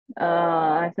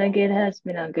I think it has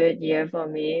been a good year for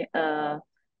me. I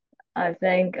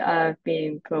think I've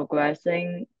been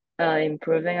progressing,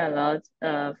 improving a lot,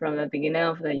 from the beginning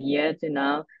of the year to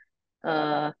now.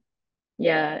 Uh,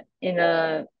 yeah,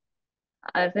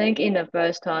 I think in the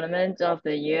first tournament of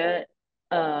the year,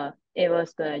 it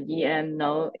was the EM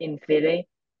No in Philly.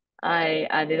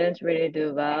 I didn't really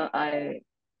do well. I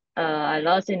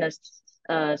lost in the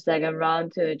second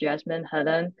round to Jasmine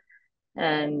Hudden,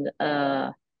 and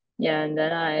yeah, and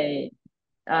then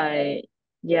I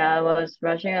yeah, I was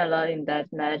rushing a lot in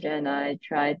that match, and I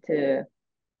try to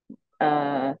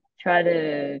do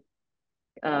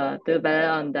better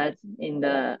on that in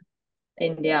the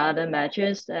other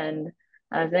matches, and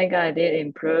I think I did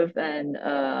improve, and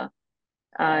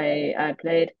I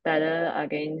played better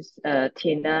against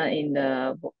Tina in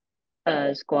the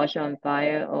Squash on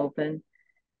Fire Open,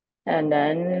 and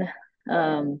then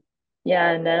um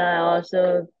yeah, and then I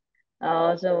also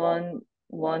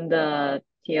won the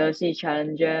TLC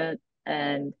Challenger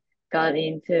and got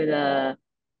into the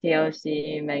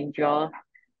TLC main draw.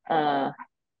 Uh,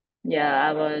 yeah,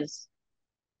 I was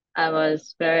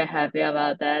very happy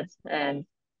about that, and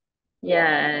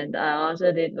yeah, and I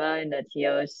also did well in the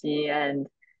TLC, and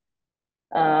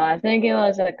I think it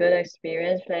was a good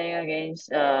experience playing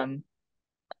against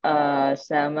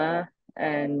Selma,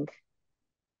 and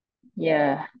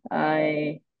yeah,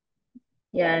 I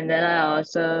yeah, and then I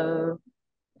also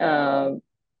uh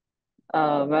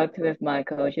worked with my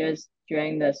coaches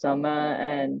during the summer,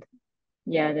 and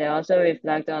yeah, they also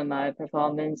reflect on my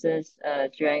performances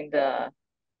during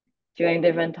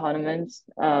different tournaments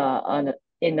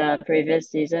in the previous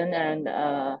season, and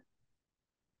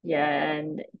yeah,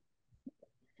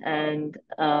 and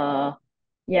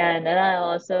yeah, and then I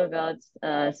also got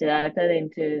selected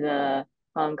into the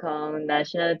Hong Kong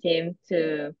national team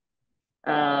to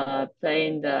play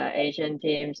in the Asian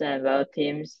teams and world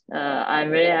teams. I'm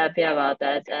really happy about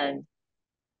that, and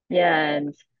yeah,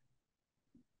 and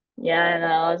yeah, and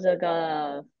I also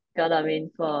got a win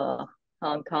for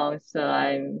Hong Kong, so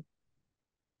I'm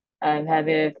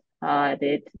happy with how I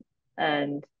did,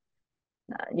 and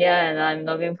yeah, and I'm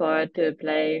looking forward to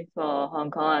play for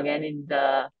Hong Kong again in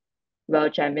the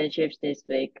World Championships this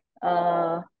week.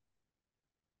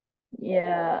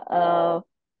 Yeah,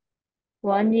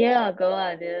 1 year ago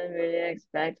I didn't really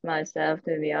expect myself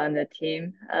to be on the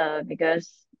team,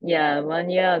 because yeah, 1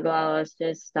 year ago I was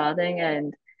just starting,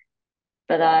 and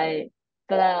but I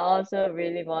but I also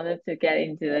really wanted to get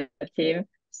into the team.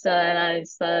 So and I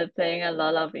started playing a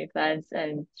lot of events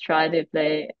and try to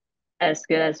play as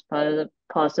good as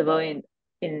possible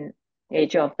in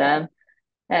each of them.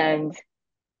 And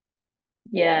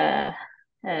yeah,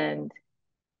 and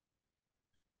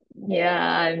yeah,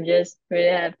 I'm just really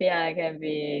happy I can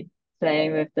be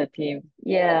playing with the team.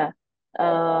 Yeah.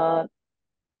 Uh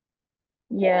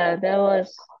yeah, that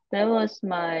was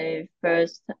my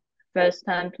first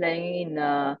time playing in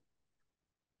a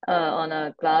on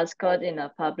a glass court in a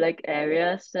public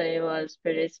area, so it was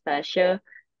pretty special.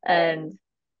 And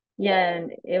yeah,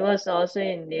 and it was also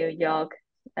in New York,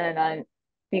 and I'm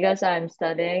because I'm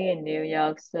studying in New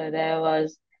York, so there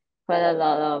was quite a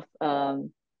lot of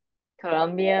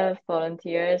Columbia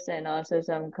volunteers and also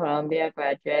some Columbia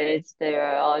graduates. They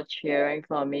were all cheering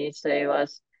for me, so it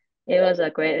was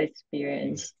a great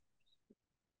experience.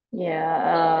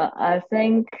 Yeah, I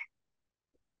think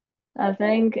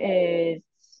it's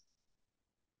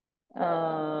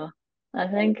uh I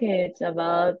think it's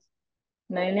about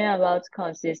mainly about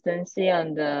consistency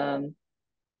on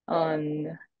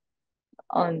on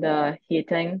the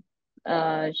hitting.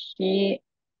 She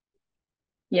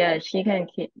yeah she can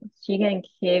keep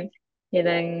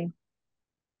hitting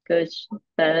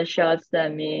better shots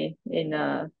than me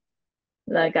in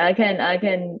like I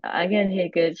can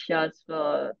hit good shots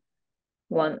for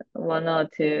one or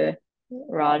two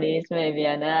rallies maybe,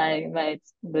 and then I might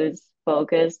lose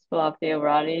focus for a few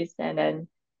rallies, and then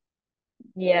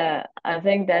yeah, I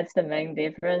think that's the main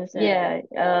difference. Yeah,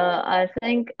 I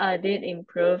think I did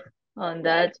improve on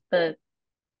that, but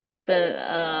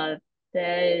there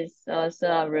is also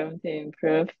a room to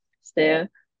improve still,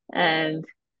 and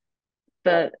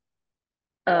but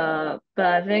but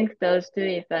I think those two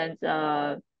events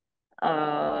are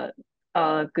are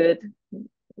a good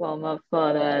warm up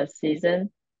for the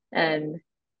season, and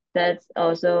that's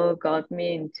also got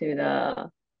me into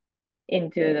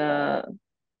the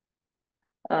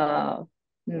uh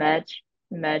match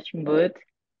mood.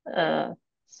 Uh,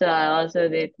 so I also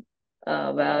did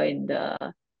well in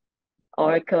the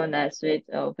Oracle NetSuite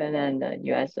Open and the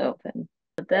US Open.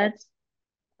 That's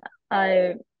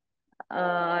I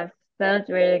I felt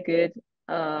really good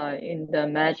in the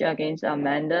match against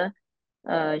Amanda.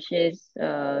 She's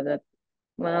the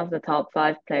one of the top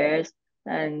five players,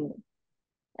 and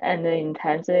the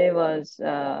intensity was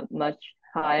much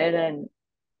higher than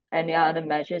any other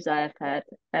matches I've had,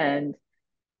 and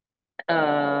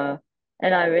uh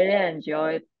I really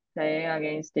enjoyed playing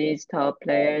against these top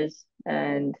players,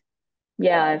 and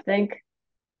yeah, I think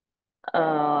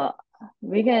uh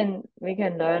we can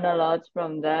learn a lot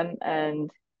from them, and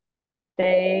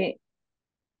they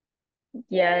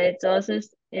yeah, it's also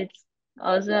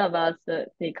about the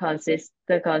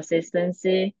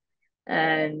consistency,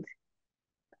 and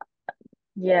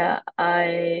yeah,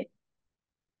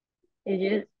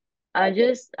 it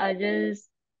just I just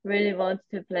really want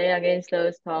to play against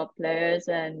those top players,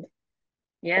 and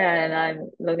yeah, and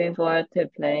I'm looking forward to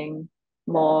playing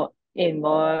more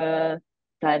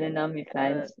platinum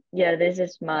events. Yeah, this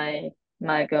is my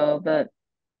goal, but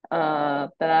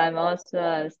I'm also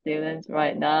a student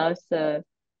right now,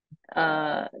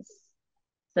 uh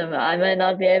so I might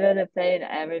not be able to play in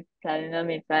every platinum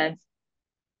event,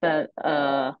 but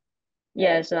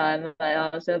yeah, so I might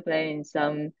also play in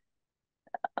some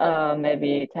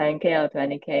maybe 10K or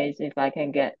 20Ks if I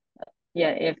can get,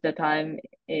 yeah, if the time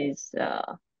is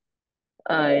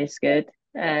is good.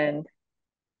 And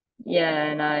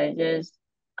yeah, and I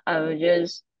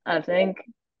think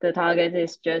the target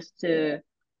is just to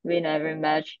win every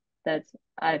match that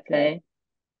I play,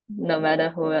 no matter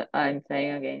who I'm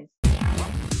playing against.